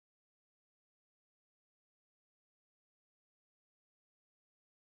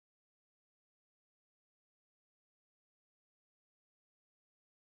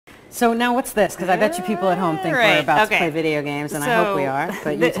So now what's this? Because I bet you people at home think we're about to play video games, and I hope we are,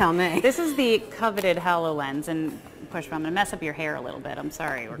 but you tell me. This is the coveted Hololens, and Pushpa, I'm going to mess up your hair a little bit. I'm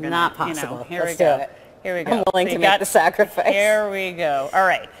sorry. We're gonna, Not possible. You know, here Let's we go. do it. Here we go. I'm willing to make the sacrifice. Here we go. All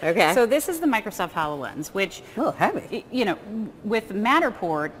right. Okay. So this is the Microsoft HoloLens, which, heavy. You know, with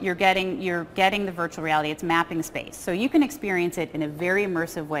Matterport, you're getting the virtual reality. It's mapping space, so you can experience it in a very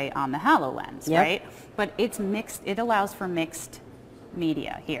immersive way on the HoloLens, right? But it's mixed. It allows for mixed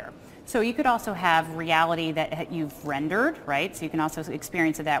media here. So you could also have reality that you've rendered, right? So you can also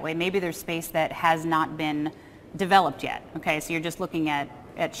experience it that way. Maybe there's space that has not been developed yet. Okay, so you're just looking at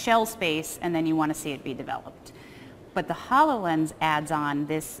shell space, and then you want to see it be developed. But the HoloLens adds on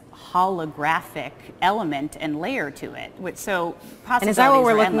this holographic element and layer to it. So possibilities. And is that what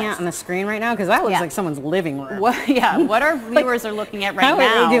we're looking endless. at on the screen right now? Because that looks like someone's living room. What our viewers are looking at right now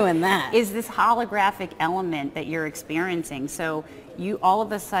how are they doing that? Is this holographic element that you're experiencing. So you all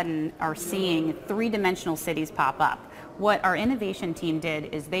of a sudden are seeing three-dimensional cities pop up. What our innovation team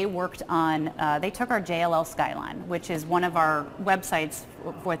did is they worked on, they took our JLL skyline, which is one of our websites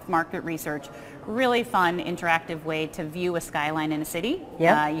with market research. Really fun, interactive way to view a skyline in a city.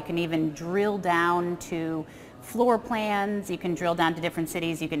 You can even drill down to floor plans. You can drill down to different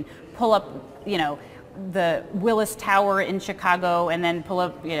cities. You can pull up, you know, the Willis Tower in Chicago, and then pull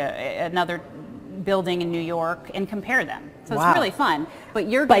up, you know, another building in New York and compare them. So it's really fun. But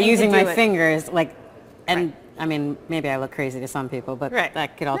you're by using my fingers, like, and. I mean, maybe I look crazy to some people, but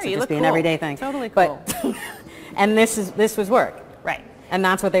that could also just be an everyday thing. Totally cool. But, and this was work. Right. And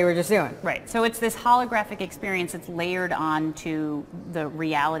that's what they were just doing. Right. So it's this holographic experience that's layered onto the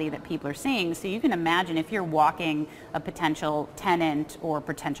reality that people are seeing. So you can imagine if you're walking a potential tenant or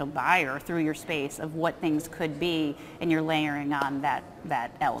potential buyer through your space of what things could be, and you're layering on that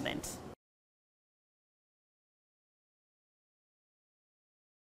element.